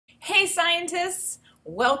Hey scientists,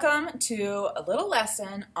 welcome to a little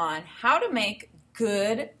lesson on how to make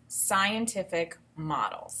good scientific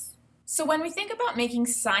models. So when we think about making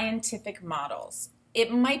scientific models, it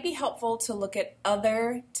might be helpful to look at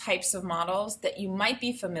other types of models that you might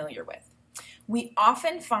be familiar with. We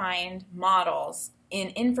often find models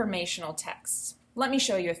in informational texts. Let me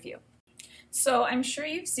show you a few. So I'm sure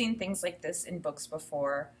you've seen things like this in books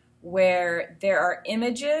before, where there are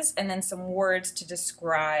images and then some words to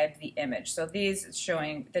describe the image. So these is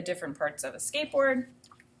showing the different parts of a skateboard.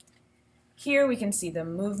 Here we can see the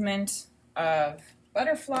movement of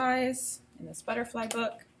butterflies in this butterfly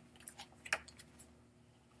book.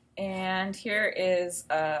 And here is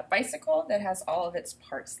a bicycle that has all of its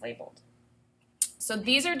parts labeled. So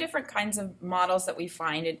these are different kinds of models that we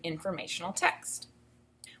find in informational text.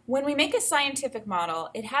 When we make a scientific model,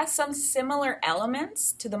 it has some similar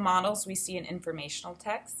elements to the models we see in informational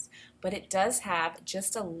texts, but it does have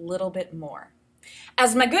just a little bit more.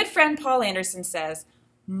 As my good friend Paul Anderson says,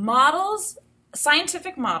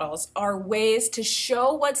 scientific models are ways to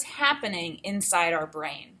show what's happening inside our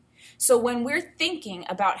brain. So when we're thinking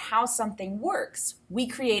about how something works, we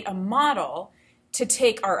create a model to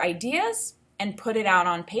take our ideas and put it out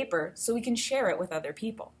on paper so we can share it with other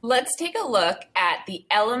people. Let's take a look at the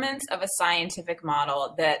elements of a scientific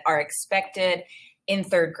model that are expected in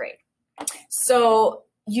third grade. So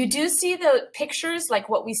you do see the pictures like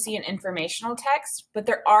what we see in informational text, but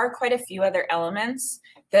there are quite a few other elements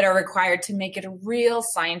that are required to make it a real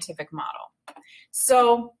scientific model.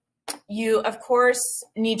 So you, of course,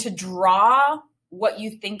 need to draw what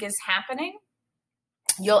you think is happening.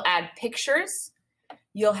 You'll add pictures.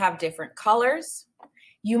 You'll have different colors.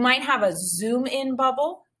 You might have a zoom in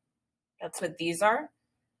bubble. That's what these are.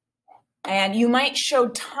 And you might show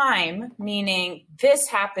time, meaning this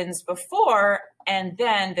happens before and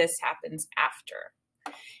then this happens after.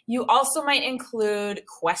 You also might include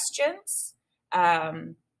questions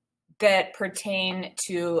that pertain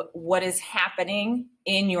to what is happening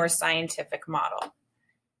in your scientific model.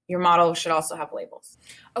 Your model should also have labels.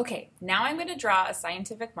 Okay, now I'm going to draw a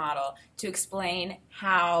scientific model to explain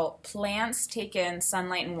how plants take in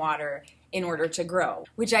sunlight and water in order to grow,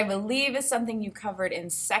 which I believe is something you covered in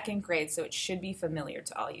second grade, so it should be familiar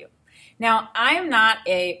to all you. Now, I am not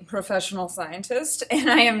a professional scientist,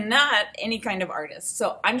 and I am not any kind of artist,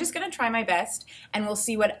 so I'm just going to try my best, and we'll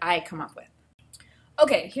see what I come up with.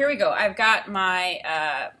 Okay, here we go. I've got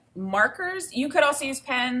my markers. You could also use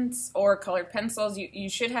pens or colored pencils. You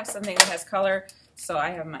should have something that has color. So I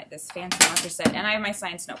have this fancy marker set, and I have my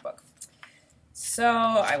science notebook. So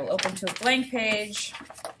I will open to a blank page.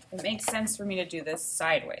 It makes sense for me to do this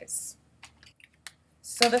sideways.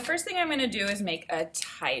 So the first thing I'm going to do is make a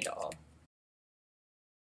title.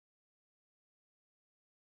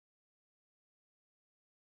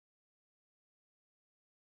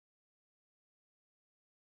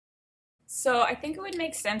 So I think it would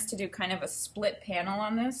make sense to do kind of a split panel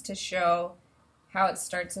on this to show how it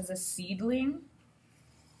starts as a seedling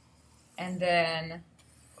and then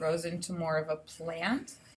grows into more of a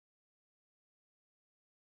plant.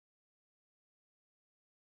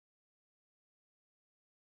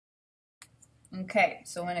 Okay,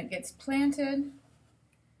 so when it gets planted,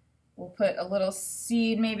 we'll put a little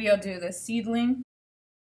seed. Maybe I'll do the seedling.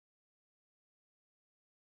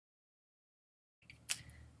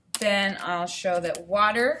 Then I'll show that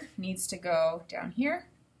water needs to go down here.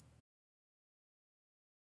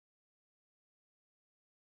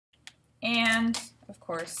 And, of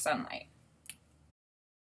course, sunlight.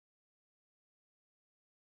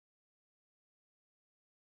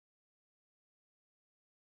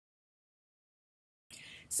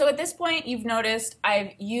 So at this point, you've noticed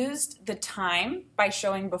I've used the time by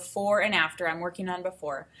showing before and after. I'm working on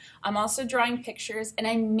before. I'm also drawing pictures, and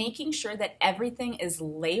I'm making sure that everything is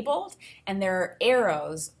labeled and there are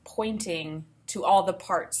arrows pointing to all the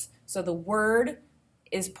parts. So the word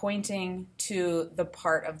is pointing to the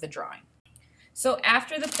part of the drawing. So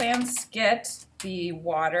after the plants get the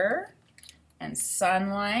water and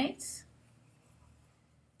sunlight,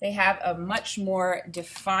 they have a much more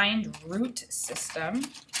defined root system.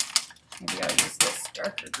 Maybe I'll use this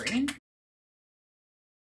darker green.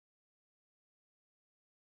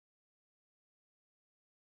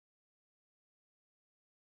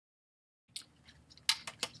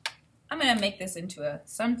 I'm going to make this into a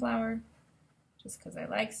sunflower, just because I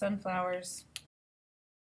like sunflowers.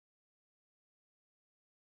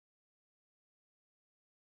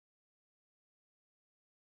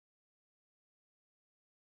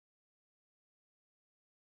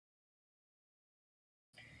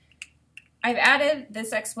 I've added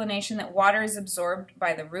this explanation that water is absorbed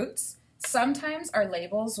by the roots. Sometimes our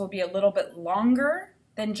labels will be a little bit longer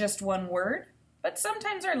than just one word, but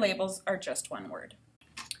sometimes our labels are just one word.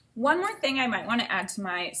 One more thing I might want to add to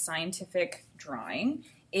my scientific drawing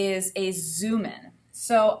is a zoom in.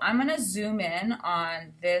 So I'm going to zoom in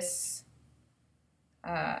on this,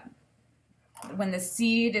 when the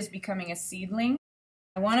seed is becoming a seedling.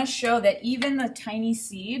 I want to show that even the tiny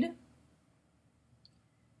seed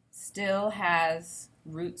still has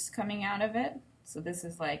roots coming out of it. So this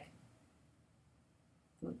is like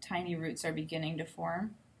the tiny roots are beginning to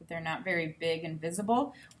form, but they're not very big and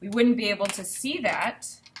visible. We wouldn't be able to see that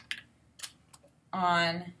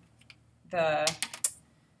on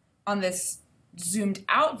this zoomed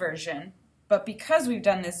out version, but because we've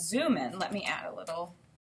done this zoom in, let me add a little.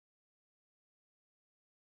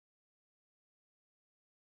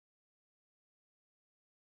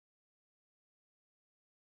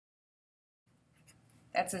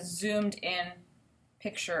 That's a zoomed in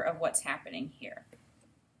picture of what's happening here.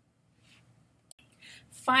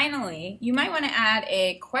 Finally, you might want to add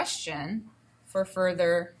a question for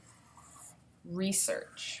further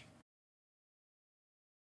research.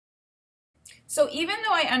 So even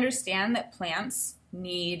though I understand that plants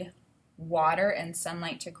need water and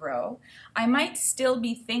sunlight to grow, I might still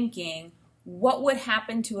be thinking, what would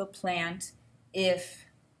happen to a plant if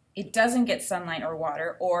it doesn't get sunlight or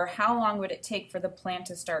water, or how long would it take for the plant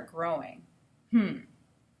to start growing?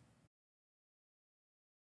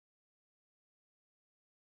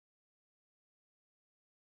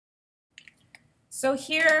 So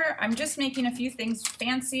here, I'm just making a few things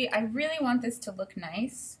fancy. I really want this to look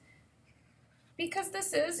nice because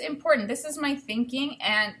this is important. This is my thinking,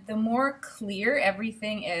 and the more clear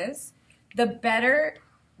everything is, the better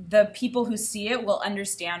the people who see it will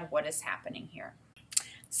understand what is happening here.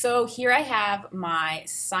 So here I have my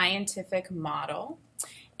scientific model,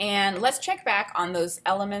 and let's check back on those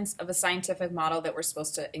elements of a scientific model that we're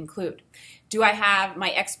supposed to include. Do I have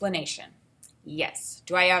my explanation? Yes.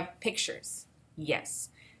 Do I have pictures? Yes.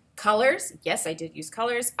 Colors? Yes, I did use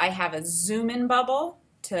colors. I have a zoom in bubble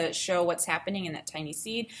to show what's happening in that tiny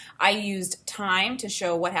seed. I used time to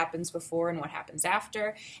show what happens before and what happens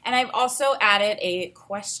after. And I've also added a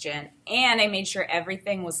question, and I made sure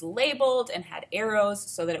everything was labeled and had arrows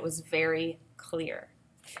so that it was very clear.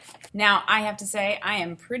 Now, I have to say, I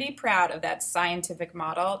am pretty proud of that scientific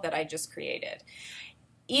model that I just created.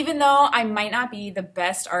 Even though I might not be the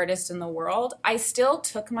best artist in the world, I still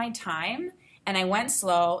took my time and I went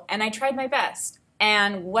slow and I tried my best.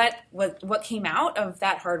 And what came out of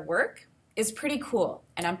that hard work is pretty cool,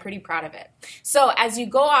 and I'm pretty proud of it. So as you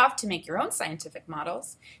go off to make your own scientific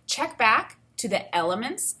models, check back to the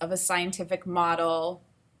elements of a scientific model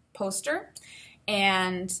poster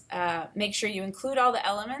and make sure you include all the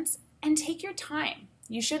elements and take your time.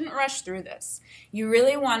 You shouldn't rush through this. You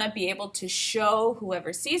really want to be able to show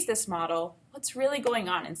whoever sees this model what's really going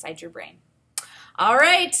on inside your brain. All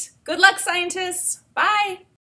right, good luck, scientists. Bye.